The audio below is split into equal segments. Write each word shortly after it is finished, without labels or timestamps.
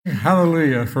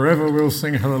Hallelujah, forever we'll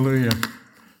sing hallelujah.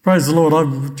 Praise the Lord.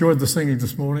 I've enjoyed the singing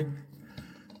this morning.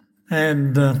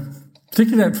 And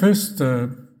particularly that first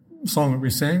song that we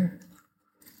sang,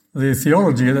 the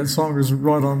theology of that song is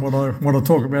right on what I want to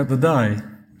talk about today.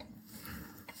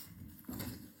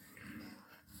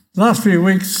 The last few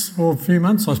weeks, or few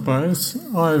months I suppose,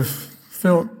 I've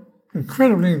felt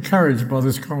incredibly encouraged by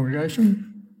this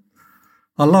congregation.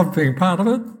 I love being part of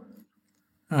it.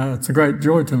 It's a great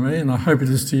joy to me, and I hope it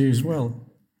is to you as well.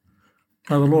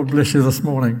 May the Lord bless you this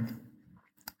morning.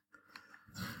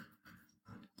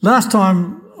 Last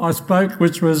time I spoke,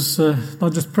 which was, I'll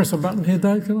just press a button here,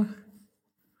 Dave, can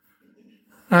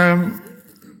I?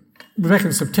 Back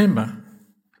in September.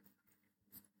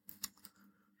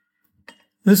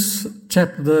 This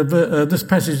chapter, this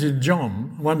passage in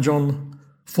John, 1 John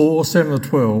 4, 7 to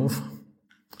 12,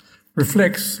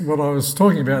 reflects what I was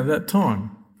talking about at that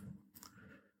time.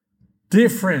 Dear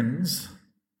friends,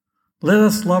 let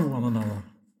us love one another,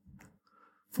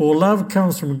 for love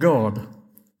comes from God.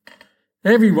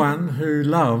 Everyone who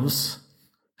loves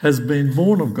has been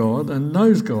born of God and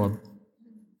knows God.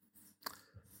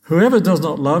 Whoever does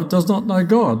not love does not know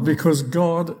God, because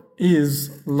God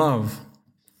is love.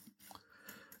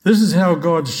 This is how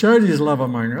God showed his love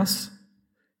among us.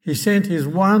 He sent his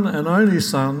one and only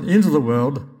Son into the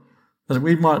world that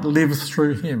we might live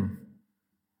through him.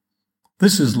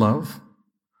 This is love.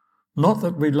 Not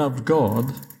that we loved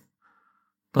God,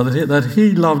 but that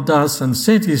he loved us and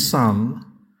sent his Son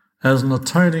as an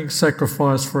atoning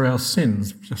sacrifice for our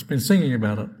sins. We've just been singing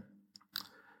about it.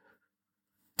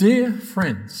 Dear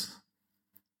friends,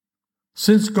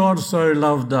 since God so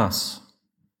loved us,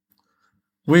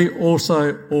 we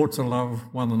also ought to love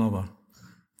one another.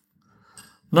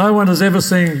 No one has ever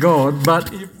seen God,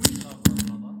 but if we love one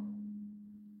another,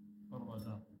 what have I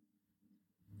done?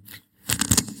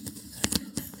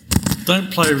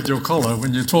 Don't play with your collar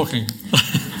when you're talking.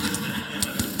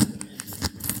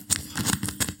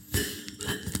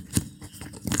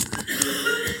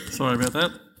 Sorry about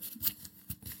that.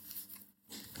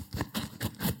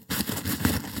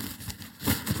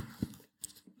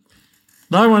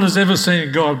 No one has ever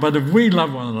seen God, but if we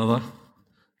love one another,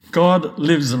 God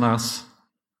lives in us,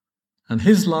 and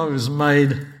his love is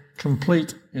made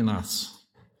complete in us.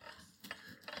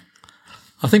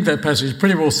 I think that passage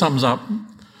pretty well sums up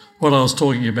what I was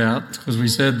talking about, because we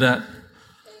said that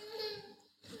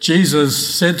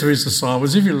Jesus said to his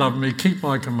disciples, if you love me, keep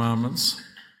my commandments,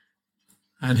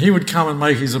 and he would come and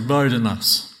make his abode in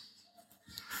us.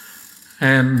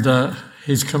 And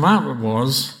his commandment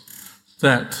was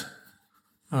that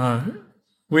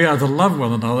we are to love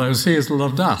one another as he has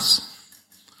loved us.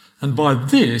 And by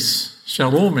this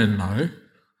shall all men know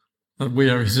that we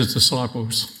are his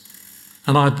disciples.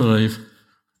 And I believe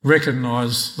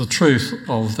recognise the truth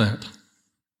of that.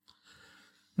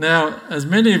 Now, as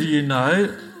many of you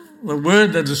know, the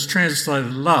word that is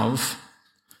translated love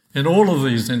in all of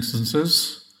these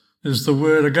instances is the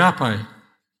word agape,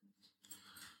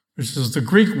 which is the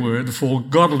Greek word for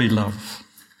godly love.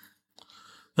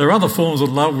 There are other forms of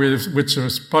love which are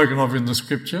spoken of in the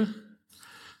scripture.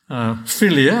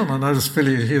 Philia, and I noticed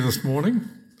philia here this morning,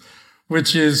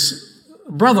 which is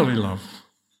brotherly love,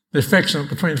 the affection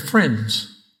between friends.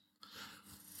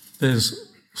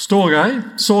 There's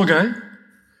storge,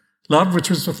 love, which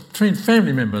was between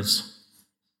family members,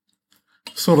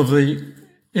 sort of the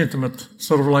intimate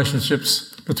sort of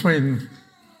relationships between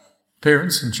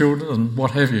parents and children and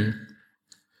what have you.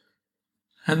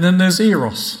 And then there's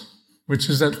eros, which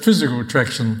is that physical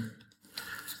attraction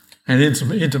and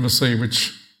intimacy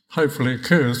which hopefully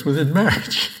occurs within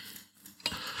marriage.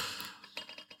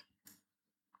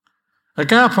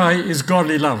 Agape is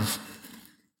godly love.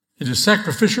 It is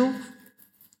sacrificial,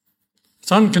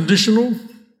 it's unconditional,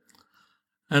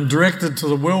 and directed to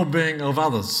the well-being of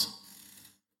others.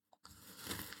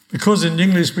 Because in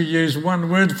English we use one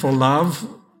word for love,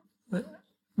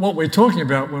 what we're talking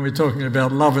about when we're talking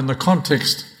about love in the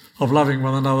context of loving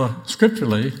one another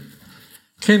scripturally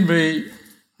can be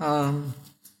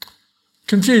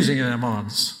confusing in our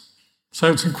minds.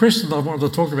 So it's a question I wanted to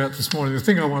talk about this morning. The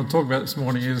thing I want to talk about this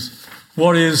morning is,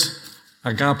 what is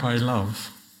agape love?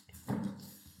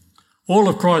 All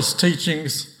of Christ's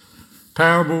teachings,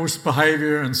 parables,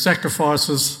 behaviour and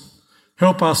sacrifices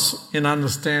help us in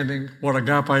understanding what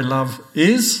agape love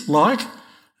is like,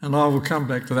 and I will come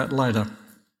back to that later.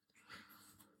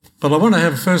 But I want to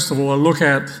have, first of all, a look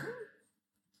at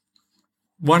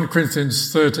 1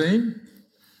 Corinthians 13,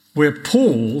 where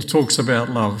Paul talks about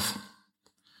love,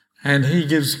 and he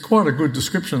gives quite a good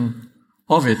description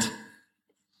of it.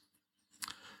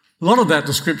 A lot of that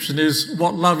description is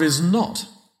what love is not.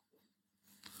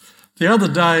 The other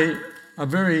day, a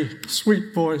very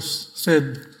sweet voice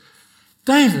said,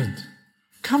 "David,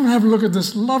 come and have a look at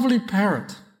this lovely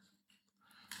parrot."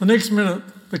 The next minute,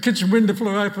 the kitchen window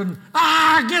flew open.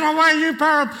 "Ah, get away, you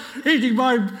parrot, eating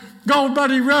my gold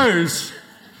buddy rose."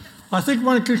 I think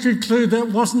one could conclude that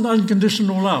wasn't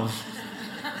unconditional love.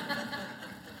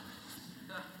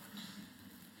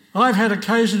 I've had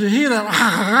occasion to hear that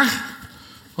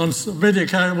on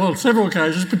several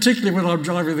occasions, particularly when I'm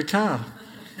driving the car.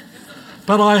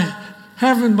 But I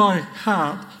have in my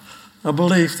heart a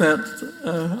belief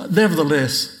that,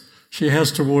 nevertheless, she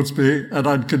has towards me an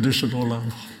unconditional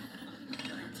love.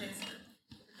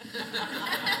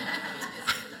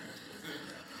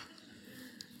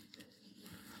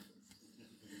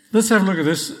 Let's have a look at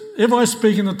this. "If I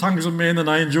speak in the tongues of men and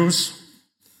angels,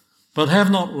 but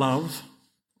have not love,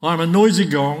 I am a noisy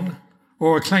gong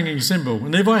or a clanging cymbal.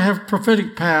 And if I have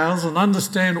prophetic powers and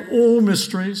understand all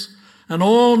mysteries and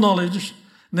all knowledge,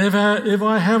 and if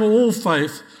I have all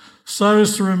faith so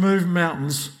as to remove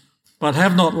mountains, but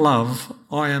have not love,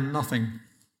 I am nothing.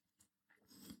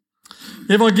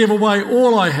 If I give away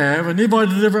all I have, and if I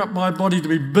deliver up my body to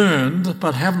be burned,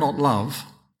 but have not love,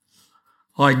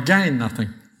 I gain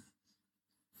nothing."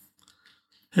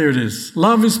 Here it is.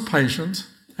 "Love is patient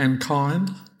and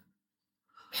kind.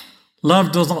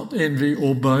 Love does not envy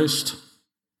or boast.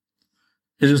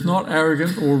 It is not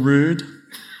arrogant or rude.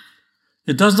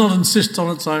 It does not insist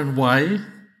on its own way.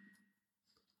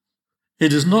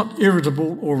 It is not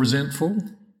irritable or resentful.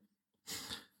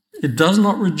 It does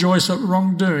not rejoice at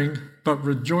wrongdoing, but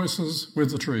rejoices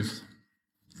with the truth.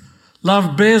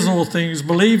 Love bears all things,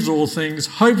 believes all things,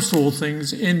 hopes all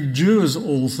things, endures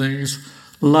all things.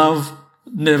 Love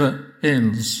never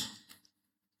ends."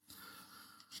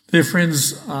 Dear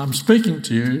friends, I'm speaking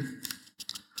to you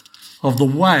of the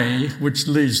way which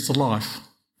leads to life.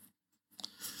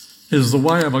 It is the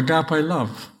way of agape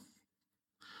love.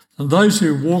 And those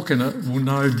who walk in it will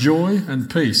know joy and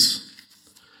peace.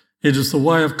 It is the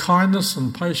way of kindness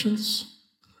and patience.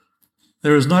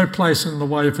 There is no place in the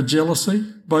way for jealousy,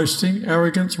 boasting,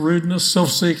 arrogance, rudeness,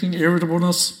 self-seeking,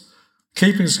 irritableness,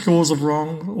 keeping scores of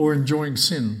wrong, or enjoying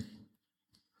sin.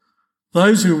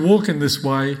 Those who walk in this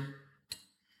way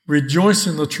rejoice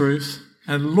in the truth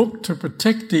and look to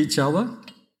protect each other,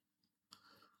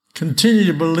 continue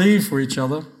to believe for each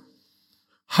other,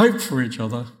 hope for each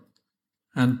other,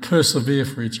 and persevere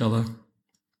for each other.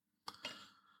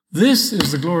 This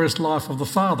is the glorious life of the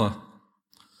Father,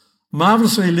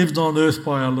 marvellously lived on earth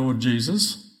by our Lord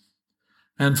Jesus,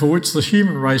 and for which the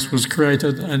human race was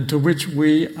created and to which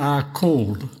we are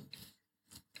called.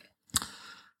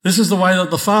 This is the way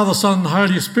that the Father, Son, and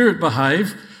Holy Spirit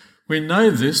behave. We know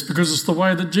this because it's the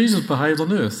way that Jesus behaved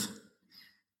on earth.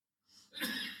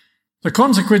 The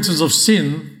consequences of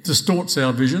sin distorts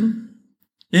our vision,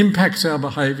 impacts our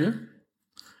behaviour,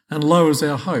 and lowers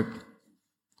our hope.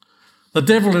 The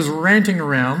devil is ranting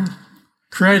around,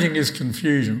 creating his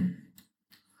confusion,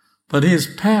 but he is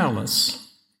powerless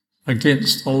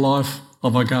against a life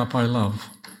of agape love.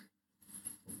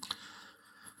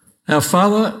 Our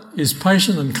Father is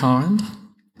patient and kind,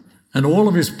 and all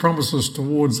of his promises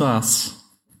towards us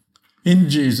in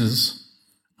Jesus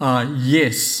are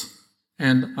yes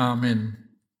and amen.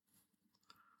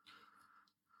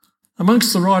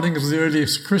 Amongst the writings of the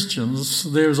earliest Christians,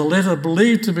 there is a letter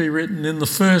believed to be written in the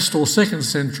 1st or 2nd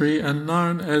century and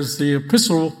known as the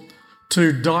Epistle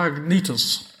to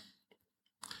Diognetus.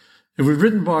 It was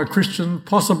written by a Christian,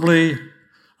 possibly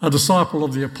a disciple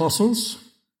of the apostles,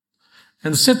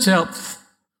 and sets out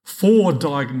for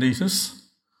Diognetus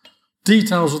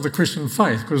details of the Christian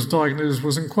faith, because Diognetus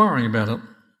was inquiring about it.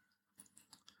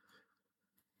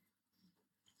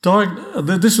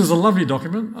 This is a lovely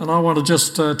document, and I want to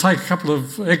just take a couple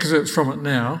of excerpts from it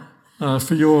now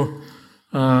for your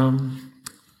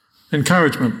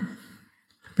encouragement,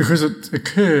 because it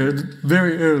occurred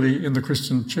very early in the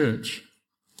Christian church.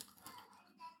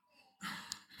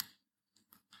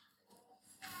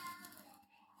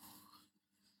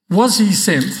 Was he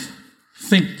sent,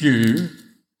 think you,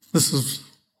 this is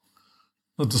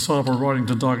the disciple writing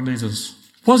to Diognetus,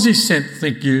 was he sent,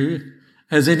 think you,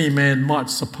 as any man might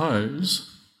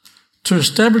suppose, to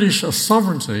establish a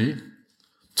sovereignty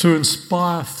to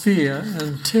inspire fear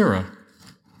and terror?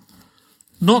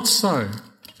 Not so,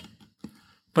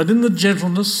 but in the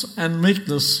gentleness and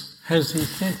meekness has he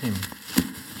sent him.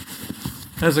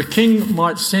 As a king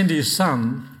might send his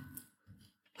son,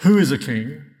 who is a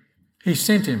king, he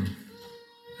sent him.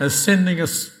 As sending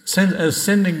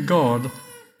God,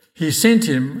 he sent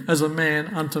him as a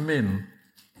man unto men.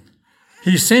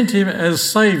 He sent him as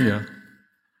Saviour,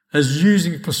 as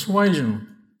using persuasion,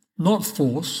 not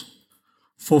force,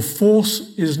 For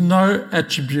force is no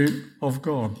attribute of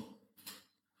God.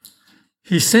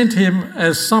 He sent him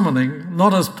as summoning,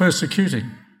 not as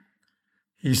persecuting.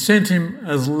 He sent him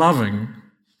as loving,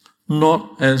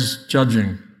 not as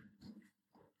judging.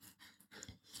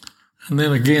 And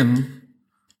then again,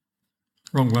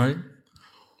 wrong way.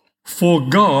 For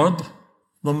God,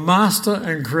 the master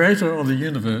and creator of the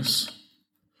universe,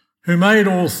 who made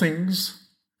all things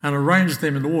and arranged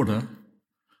them in order,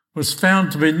 was found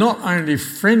to be not only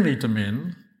friendly to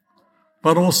men,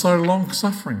 but also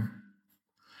long-suffering.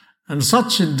 And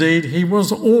such indeed he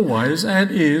was always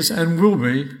and is and will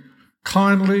be,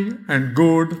 kindly and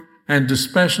good and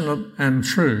dispassionate and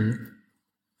true,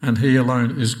 and he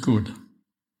alone is good.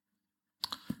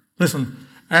 Listen,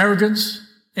 arrogance,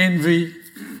 envy,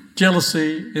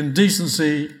 jealousy,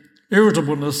 indecency,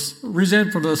 irritableness,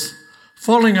 resentfulness,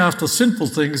 following after sinful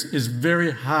things is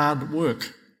very hard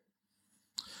work.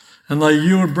 And they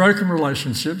yield broken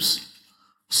relationships,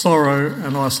 sorrow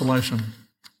and isolation.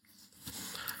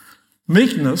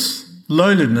 Meekness,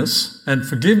 lowliness and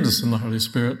forgiveness in the Holy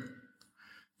Spirit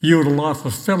yield a life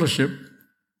of fellowship,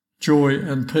 joy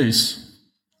and peace.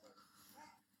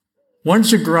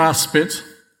 Once you grasp it,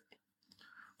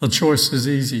 the choice is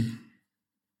easy.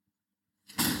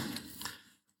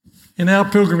 In our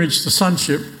pilgrimage to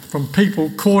sonship, from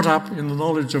people caught up in the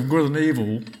knowledge of good and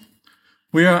evil,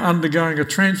 we are undergoing a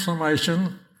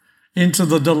transformation into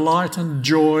the delight and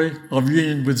joy of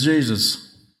union with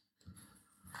Jesus.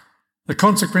 The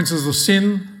consequences of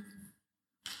sin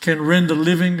can render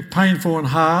living painful and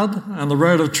hard, and the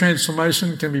road of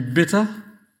transformation can be bitter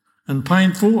and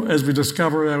painful as we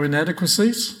discover our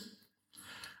inadequacies,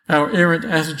 our errant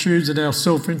attitudes and our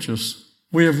self-interest.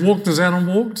 We have walked as Adam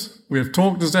walked, we have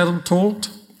talked as Adam talked,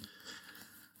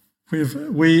 we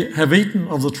have eaten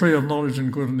of the tree of knowledge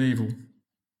and good and evil.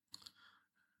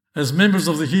 As members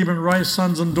of the human race,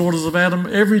 sons and daughters of Adam,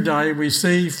 every day we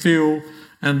see, feel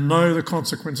and know the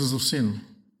consequences of sin.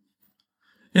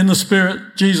 In the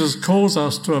Spirit, Jesus calls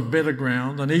us to a better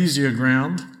ground, an easier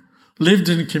ground, lived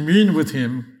in communion with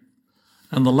him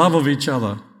and the love of each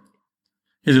other.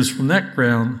 It is from that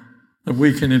ground that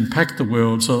we can impact the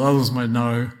world so that others may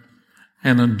know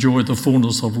and enjoy the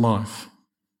fullness of life.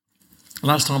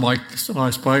 Last time I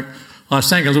spoke, I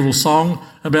sang a little song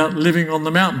about living on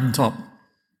the mountaintop.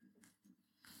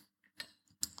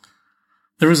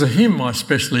 There is a hymn I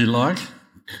especially like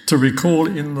to recall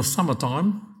in the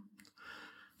summertime.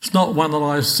 It's not one that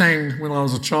I sang when I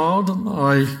was a child.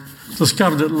 I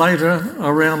discovered it later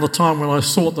around the time when I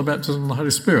sought the baptism of the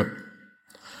Holy Spirit.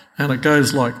 And it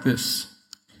goes like this.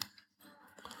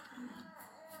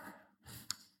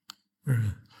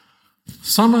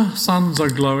 Summer suns are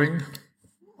glowing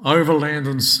over land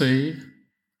and sea.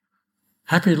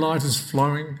 Happy light is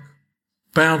flowing,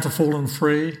 bountiful and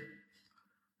free.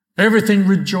 Everything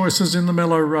rejoices in the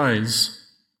mellow rays.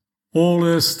 All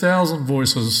earth's thousand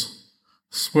voices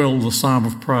swell the psalm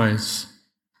of praise.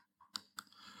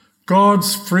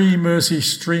 God's free mercy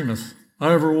streameth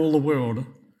over all the world,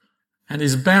 and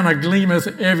his banner gleameth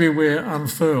everywhere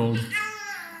unfurled.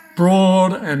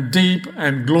 Broad and deep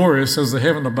and glorious as the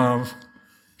heaven above,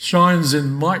 shines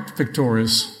in might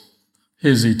victorious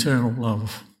his eternal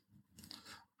love.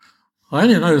 I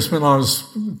only noticed when I was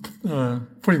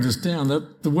putting this down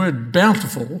that the word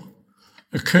bountiful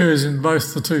occurs in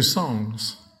both the two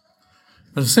songs.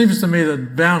 But it seems to me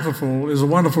that bountiful is a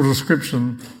wonderful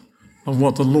description of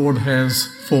what the Lord has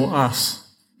for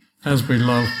us as we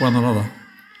love one another.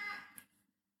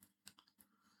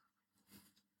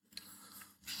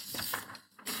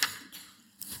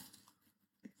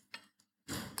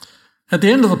 At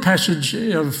the end of the passage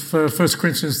of 1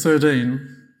 Corinthians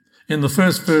 13, in the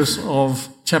first verse of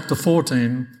chapter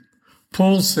 14,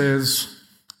 Paul says,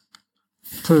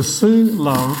 "Pursue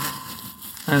love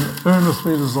and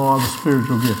earnestly desire the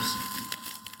spiritual gifts."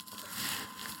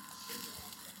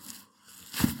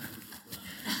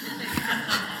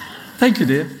 Thank you,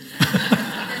 dear.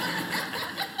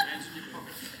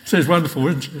 Says wonderful,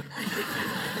 isn't it?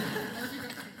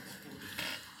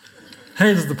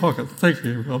 Hands in the pocket. Thank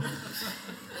you, Rob.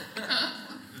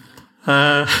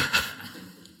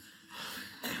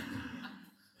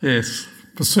 Yes,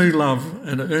 pursue love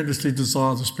and earnestly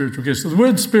desire the spiritual gifts. The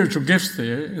word spiritual gifts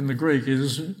there in the Greek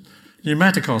is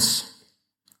pneumatikos.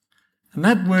 And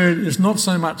that word is not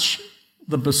so much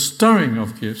the bestowing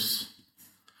of gifts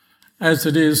as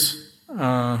it is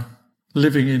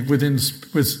living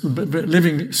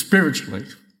spiritually,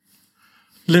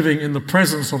 living in the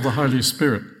presence of the Holy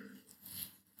Spirit.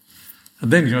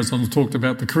 And then he goes on to talk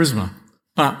about the charisma.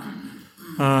 But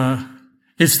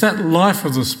it's that life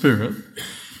of the Spirit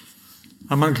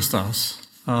amongst us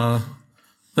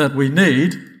that we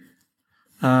need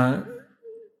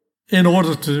in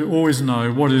order to always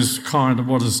know what is kind and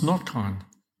what is not kind.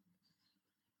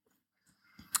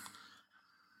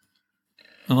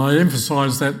 And I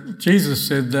emphasise that Jesus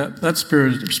said that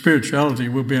spirituality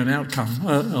will be an outcome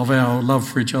of our love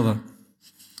for each other.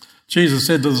 Jesus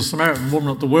said to the Samaritan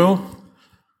woman at the well,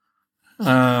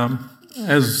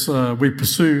 as we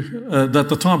pursue, that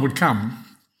the time would come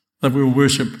that we will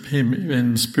worship him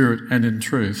in spirit and in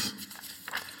truth.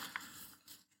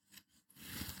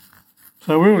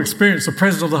 So we will experience the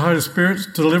presence of the Holy Spirit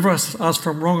to deliver us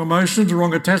from wrong emotions,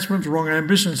 wrong attachments, wrong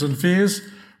ambitions and fears.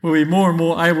 We'll be more and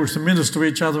more able to minister to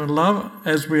each other in love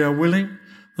as we are willing.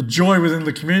 The joy within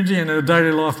the community and our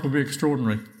daily life will be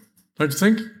extraordinary. Don't you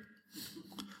think?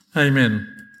 Amen.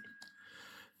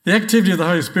 The activity of the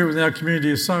Holy Spirit within our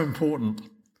community is so important.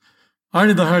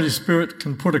 Only the Holy Spirit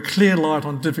can put a clear light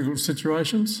on difficult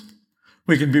situations.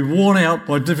 We can be worn out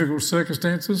by difficult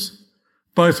circumstances,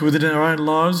 both within our own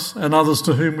lives and others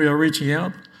to whom we are reaching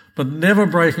out, but never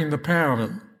breaking the power of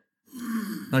it.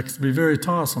 That can be very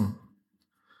tiresome.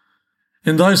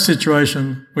 In those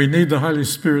situations, we need the Holy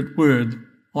Spirit word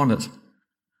on it.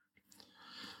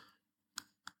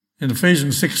 In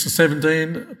Ephesians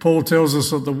 6-17, Paul tells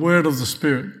us that the word of the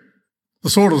Spirit, the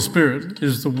sword of the Spirit,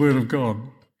 is the word of God.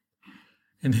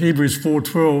 In Hebrews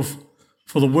 4:12,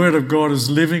 for the word of God is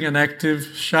living and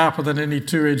active, sharper than any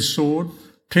two-edged sword,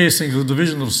 piercing the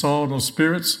division of soul and of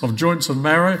spirits, of joints and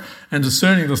marrow, and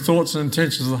discerning the thoughts and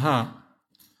intentions of the heart.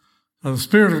 Now, the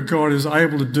Spirit of God is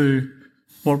able to do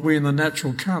what we in the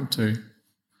natural can't do,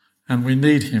 and we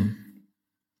need him.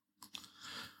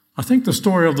 I think the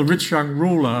story of the rich young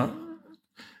ruler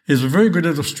is a very good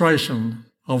illustration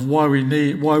of why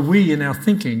we in our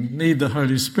thinking need the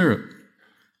Holy Spirit.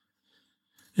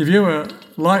 If you were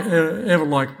ever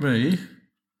like me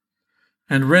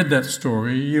and read that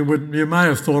story, you may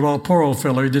have thought, oh, poor old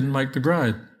fellow, he didn't make the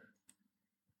grade.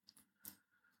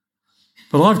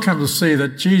 But I've come to see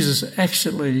that Jesus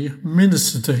actually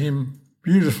ministered to him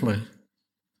beautifully.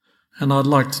 And I'd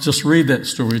like to just read that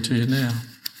story to you now.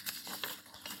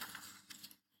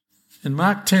 In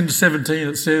Mark 10:17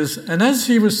 it says, and as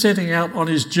he was setting out on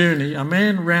his journey, a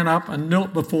man ran up and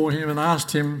knelt before him and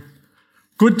asked him,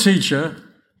 good teacher,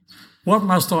 what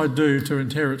must I do to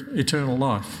inherit eternal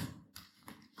life?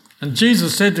 And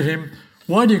Jesus said to him,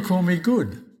 why do you call me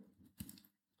good?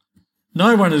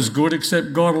 No one is good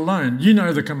except God alone. You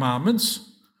know the commandments.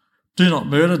 Do not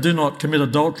murder, do not commit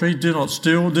adultery, do not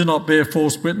steal, do not bear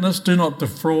false witness, do not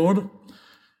defraud.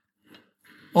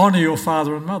 Honour your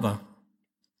father and mother.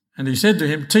 And he said to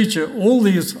him, teacher, all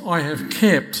these I have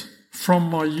kept from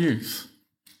my youth.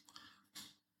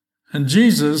 And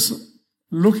Jesus,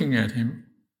 looking at him,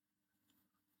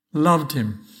 loved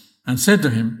him and said to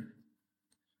him,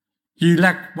 you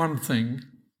lack one thing.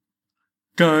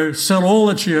 Go, sell all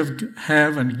that you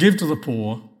have and give to the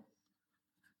poor,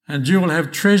 and you will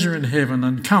have treasure in heaven,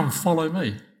 and come follow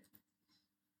me.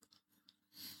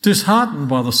 Disheartened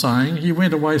by the saying, he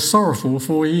went away sorrowful,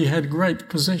 for he had great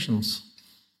possessions.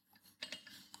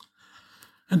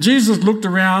 And Jesus looked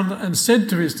around and said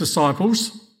to his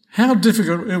disciples, how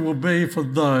difficult it will be for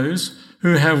those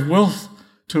who have wealth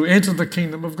to enter the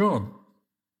kingdom of God.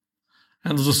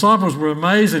 And the disciples were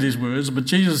amazed at his words, but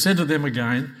Jesus said to them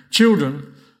again,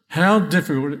 children, how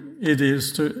difficult it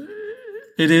is to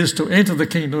enter the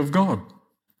kingdom of God.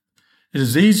 It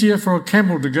is easier for a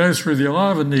camel to go through the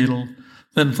eye of a needle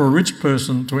than for a rich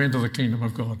person to enter the kingdom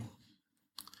of God.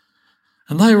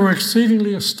 And they were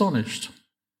exceedingly astonished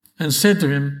and said to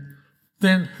him,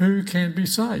 then who can be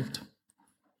saved?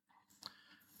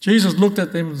 Jesus looked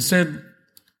at them and said,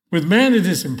 with man it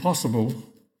is impossible,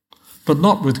 but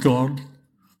not with God,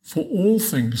 for all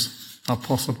things are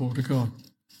possible to God.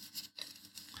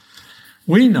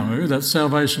 We know that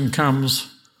salvation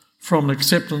comes from an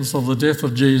acceptance of the death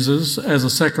of Jesus as a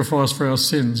sacrifice for our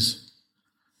sins,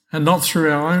 and not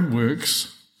through our own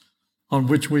works on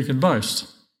which we can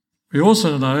boast. We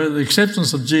also know the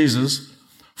acceptance of Jesus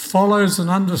follows an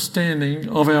understanding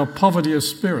of our poverty of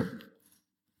spirit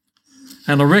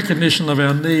and a recognition of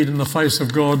our need in the face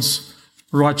of God's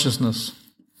righteousness.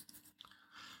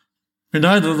 We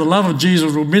know that the love of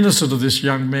Jesus will minister to this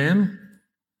young man,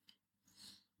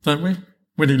 don't we?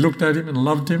 When he looked at him and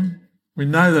loved him, we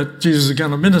know that Jesus is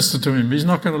going to minister to him. He's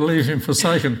not going to leave him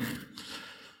forsaken.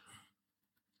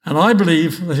 And I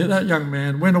believe that that young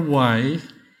man went away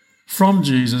from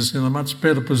Jesus in a much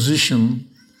better position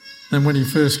than when he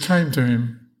first came to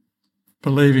him,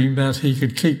 believing that he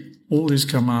could keep all his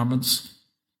commandments.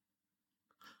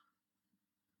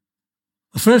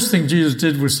 The first thing Jesus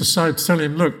did was to tell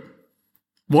him, look,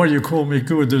 why do you call me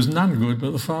good? There's none good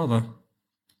but the Father.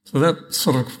 So that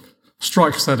sort of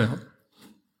strikes that out.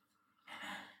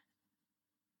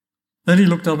 Then he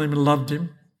looked on him and loved him.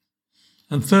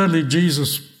 And thirdly,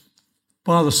 Jesus,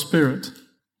 by the Spirit,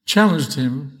 challenged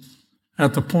him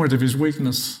at the point of his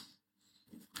weakness,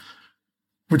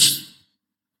 which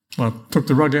took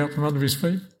the rug out from under his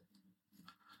feet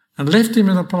and left him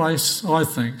in a place, I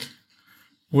think,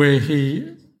 where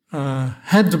he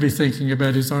had to be thinking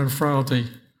about his own frailty,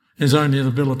 his own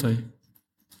inability.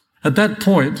 At that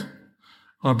point,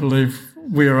 I believe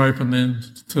we are open then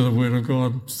to the Word of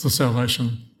God, the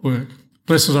salvation work.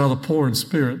 Blessed are the poor in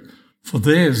spirit, for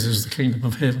theirs is the kingdom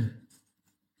of heaven.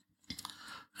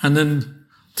 And then,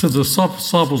 to the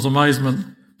disciples'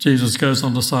 amazement, Jesus goes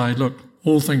on to say, look,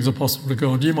 all things are possible to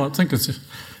God. You might think it's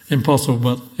impossible,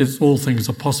 but all things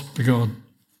are possible to God.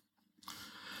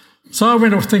 So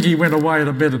I think he went away in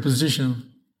a better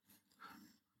position.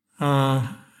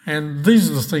 And these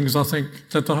are the things I think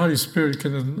that the Holy Spirit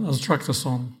can instruct us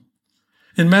on.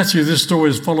 In Matthew, this story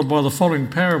is followed by the following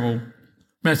parable.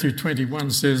 Matthew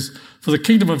 21 says, "For the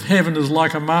kingdom of heaven is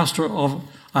like a master of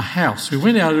a house who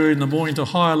went out early in the morning to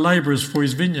hire labourers for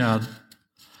his vineyard.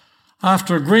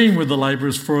 After agreeing with the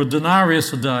labourers for a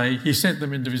denarius a day, he sent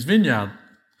them into his vineyard.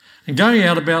 And going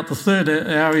out about the third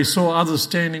hour, he saw others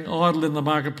standing idle in the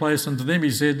marketplace, and to them he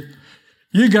said,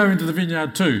 'You go into the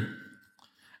vineyard too,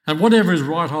 and whatever is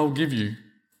right I will give you.'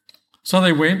 So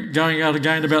they went, going out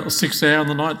again about the 6th hour and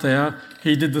the 9th hour,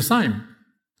 he did the same.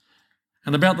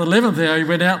 And about the 11th hour he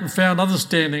went out and found others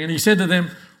standing, and he said to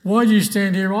them, 'Why do you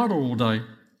stand here idle all day?'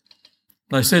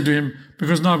 They said to him,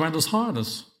 'Because no one has hired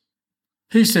us.'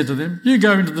 He said to them, 'You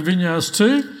go into the vineyards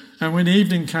too.' And when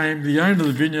evening came, the owner of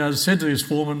the vineyard said to his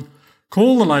foreman,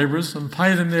 'Call the labourers and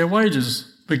pay them their wages,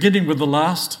 beginning with the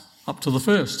last up to the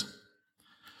first.'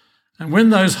 And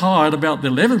when those hired about the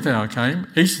 11th hour came,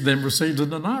 each of them received a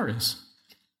denarius.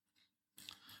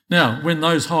 Now, when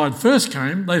those hired first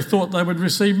came, they thought they would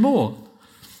receive more,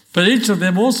 but each of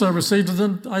them also received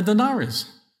a denarius.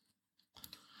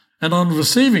 And on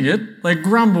receiving it, they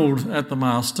grumbled at the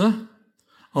master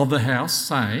of the house,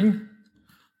 saying,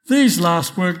 'These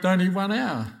last worked only 1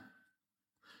 hour,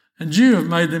 and you have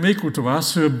made them equal to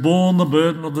us who have borne the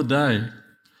burden of the day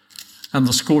and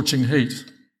the scorching heat.'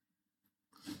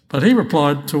 But he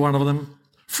replied to one of them,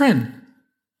 'Friend,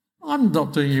 I'm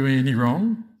not doing you any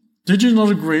wrong. Did you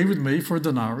not agree with me for a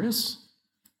denarius?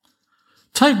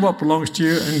 Take what belongs to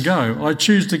you and go. I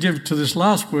choose to give to this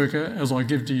last worker as I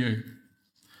give to you.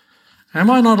 Am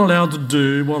I not allowed to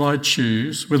do what I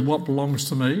choose with what belongs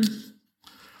to me?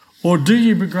 Or do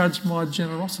you begrudge my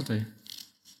generosity?'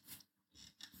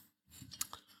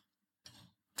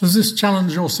 Does this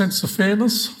challenge your sense of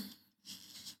fairness?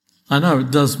 I know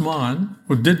it does mine,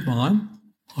 or did mine.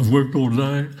 I've worked all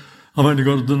day. I've only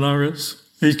got a denarius.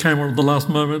 He came on at the last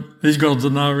moment. He's got a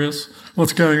denarius.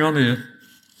 What's going on here?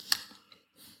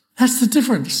 That's the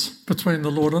difference between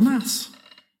the Lord and us.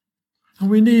 And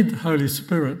we need the Holy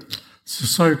Spirit to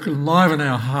so enliven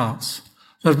our hearts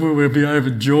that we will be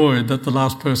overjoyed that the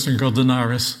last person got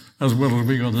denarius as well as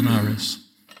we got denarius.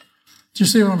 Do you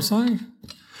see what I'm saying?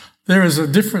 There is a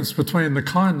difference between the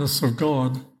kindness of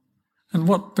God and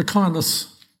what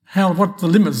the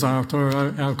limits are to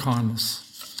our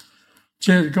kindness.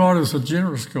 God is a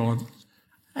generous God.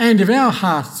 And if our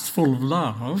heart's full of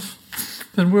love,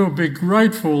 then we'll be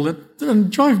grateful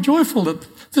and joyful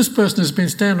that this person has been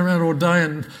standing around all day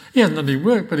and he hasn't done any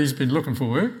work, but he's been looking for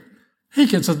work. He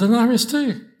gets a denarius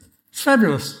too. It's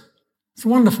fabulous. It's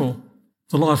wonderful.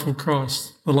 The life of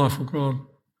Christ, the life of God.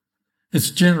 It's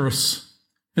generous.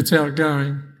 It's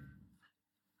outgoing.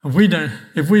 And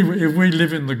if we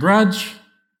live in the grudge,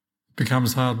 it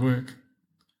becomes hard work.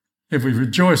 If we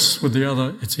rejoice with the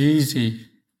other, it's easy.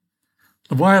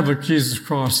 The way of Jesus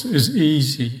Christ is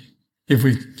easy if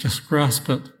we just grasp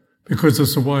it, because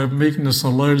it's a way of meekness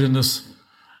and lowliness,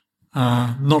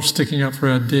 not sticking up for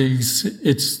our digs.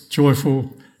 It's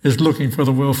joyful. It's looking for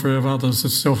the welfare of others.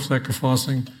 It's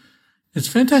self-sacrificing. It's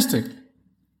fantastic.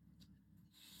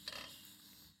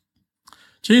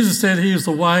 Jesus said he is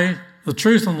the way, the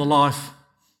truth and the life.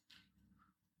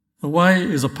 The way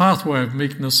is a pathway of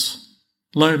meekness,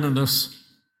 lowliness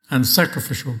and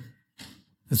sacrificial.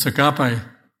 It's agape.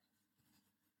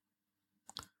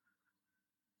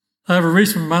 Over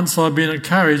recent months I've been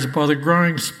encouraged by the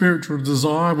growing spiritual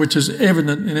desire which is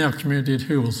evident in our community at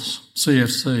Hills,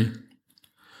 CFC.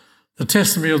 The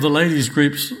testimony of the ladies'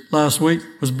 groups last week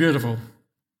was beautiful.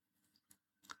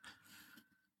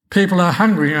 People are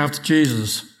hungry after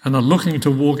Jesus and are looking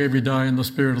to walk every day in the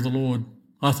Spirit of the Lord.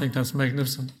 I think that's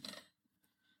magnificent.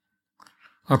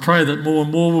 I pray that more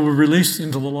and more will be released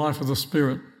into the life of the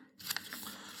Spirit.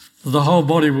 The whole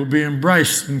body will be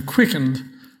embraced and quickened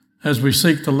as we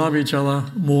seek to love each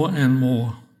other more and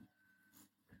more.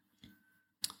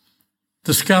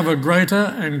 Discover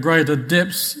greater and greater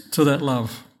depths to that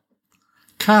love.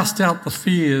 Cast out the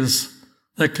fears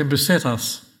that can beset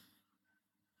us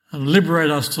and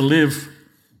liberate us to live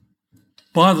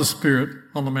by the Spirit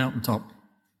on the mountaintop,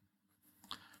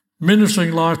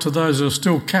 ministering life to those who are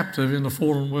still captive in the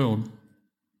fallen world.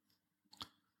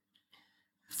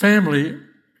 Family,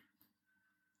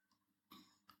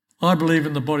 I believe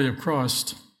in the body of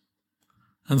Christ,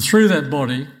 and through that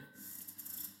body,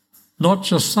 not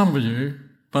just some of you,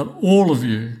 but all of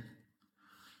you,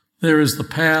 there is the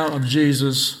power of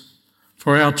Jesus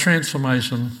for our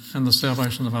transformation and the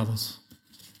salvation of others.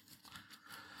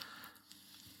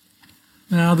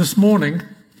 Now, this morning,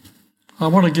 I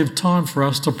want to give time for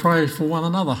us to pray for one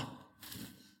another.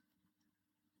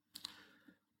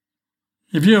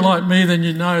 If you're like me, then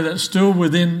you know that still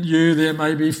within you there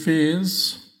may be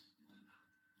fears,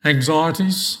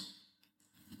 anxieties,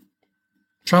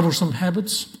 troublesome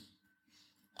habits,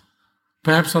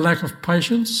 perhaps a lack of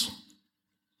patience,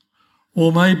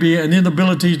 or maybe an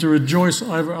inability to rejoice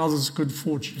over others' good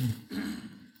fortune.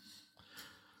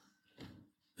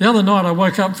 The other night I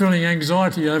woke up feeling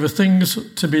anxiety over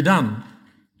things to be done.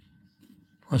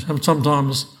 I'm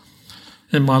sometimes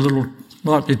in my little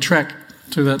nightly track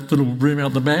to that little room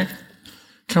out the back,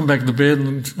 come back to bed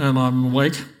and I'm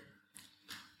awake.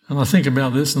 And I think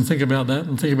about this and think about that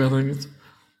and think about things.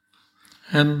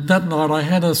 And that night I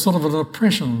had a sort of an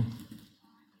oppression.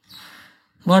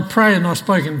 And I prayed and I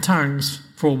spoke in tongues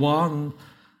for a while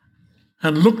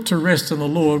and looked to rest in the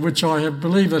Lord, which I have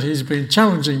believed that He's been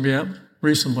challenging me at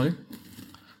recently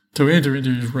to enter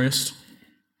into His rest.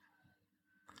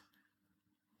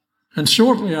 And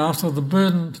shortly after, the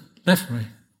burden left me.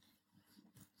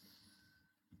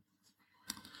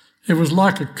 It was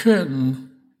like a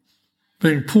curtain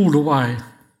being pulled away.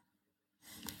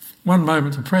 One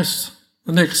moment oppressed,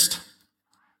 the next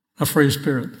a free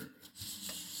spirit.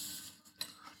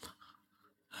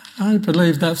 I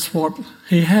believe that's what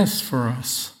He has for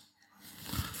us.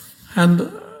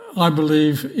 And I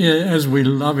believe as we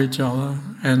love each other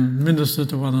and minister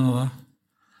to one another,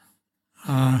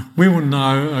 we will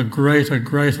know a greater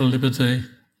liberty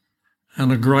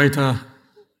and a greater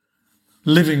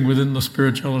living within the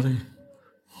spirituality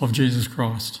of Jesus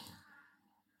Christ.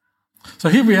 So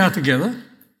here we are together,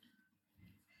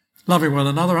 loving one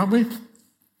another, aren't we?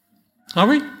 Are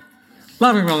we?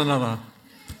 Loving one another.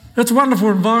 It's a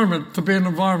wonderful environment to be an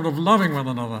environment of loving one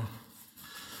another.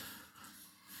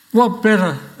 What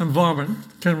better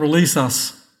environment can release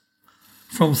us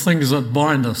from things that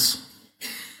bind us?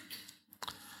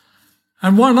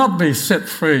 And why not be set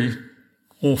free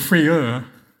or freer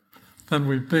than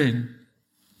we've been?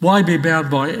 Why be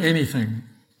bound by anything?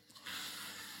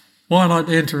 Why not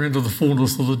enter into the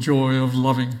fullness of the joy of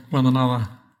loving one another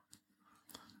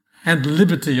and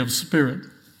liberty of spirit?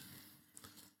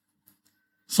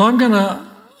 So I'm going to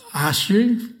ask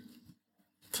you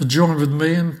to join with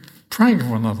me in praying for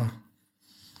one another.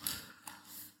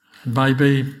 And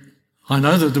maybe, I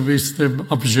know that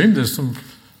I presume there's some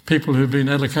people who've been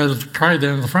allocated to pray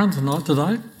down in the front tonight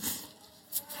today.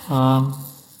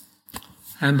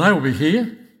 And they will be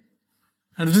here.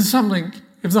 And if there's something,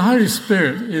 if the Holy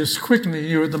Spirit is quickening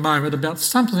you at the moment about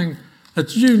something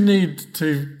that you need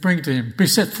to bring to Him, be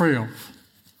set free of.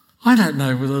 I don't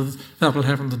know whether that will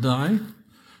happen today,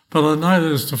 but I know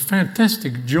there's a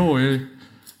fantastic joy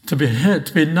to be heard,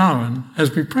 to be known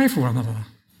as we pray for one another.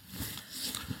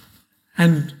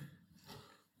 And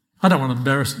I don't want to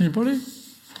embarrass anybody,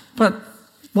 but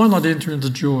why not enter into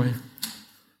joy?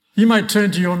 You may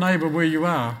turn to your neighbour where you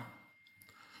are,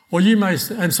 or you may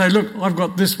and say, look, I've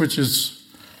got this which is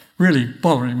really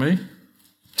bothering me.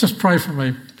 Just pray for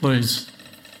me, please.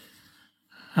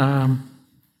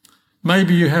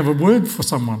 Maybe you have a word for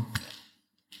someone.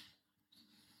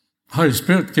 The Holy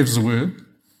Spirit gives the word.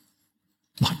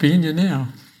 Might be in you now.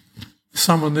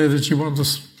 Someone there that you want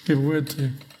to give a word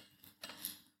to.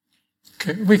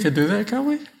 Okay, we could do that, can't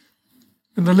we?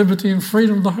 In the liberty and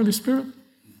freedom of the Holy Spirit.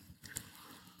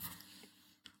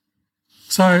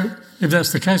 So, if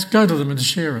that's the case, go to them and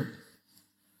share it.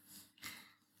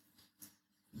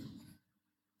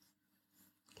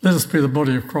 Let us be the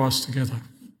body of Christ together.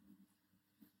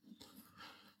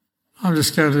 I'm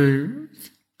just going to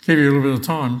give you a little bit of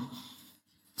time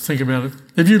to think about it.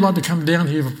 If you'd like to come down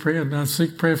here for prayer and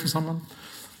seek prayer for someone,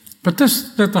 but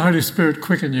just let the Holy Spirit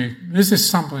quicken you. Is this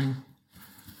something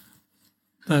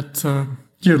that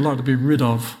you'd like to be rid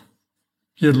of?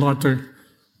 You'd like to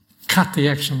cut the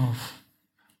action off?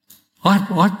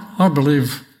 I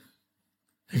believe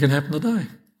it can happen today.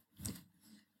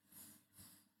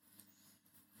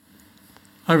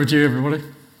 Over to you, everybody.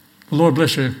 The Lord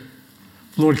bless you.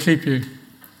 The Lord keep you.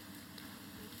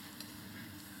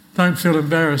 Don't feel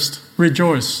embarrassed.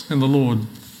 Rejoice in the Lord.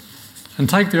 And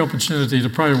take the opportunity to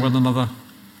pray with one another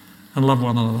and love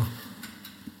one another.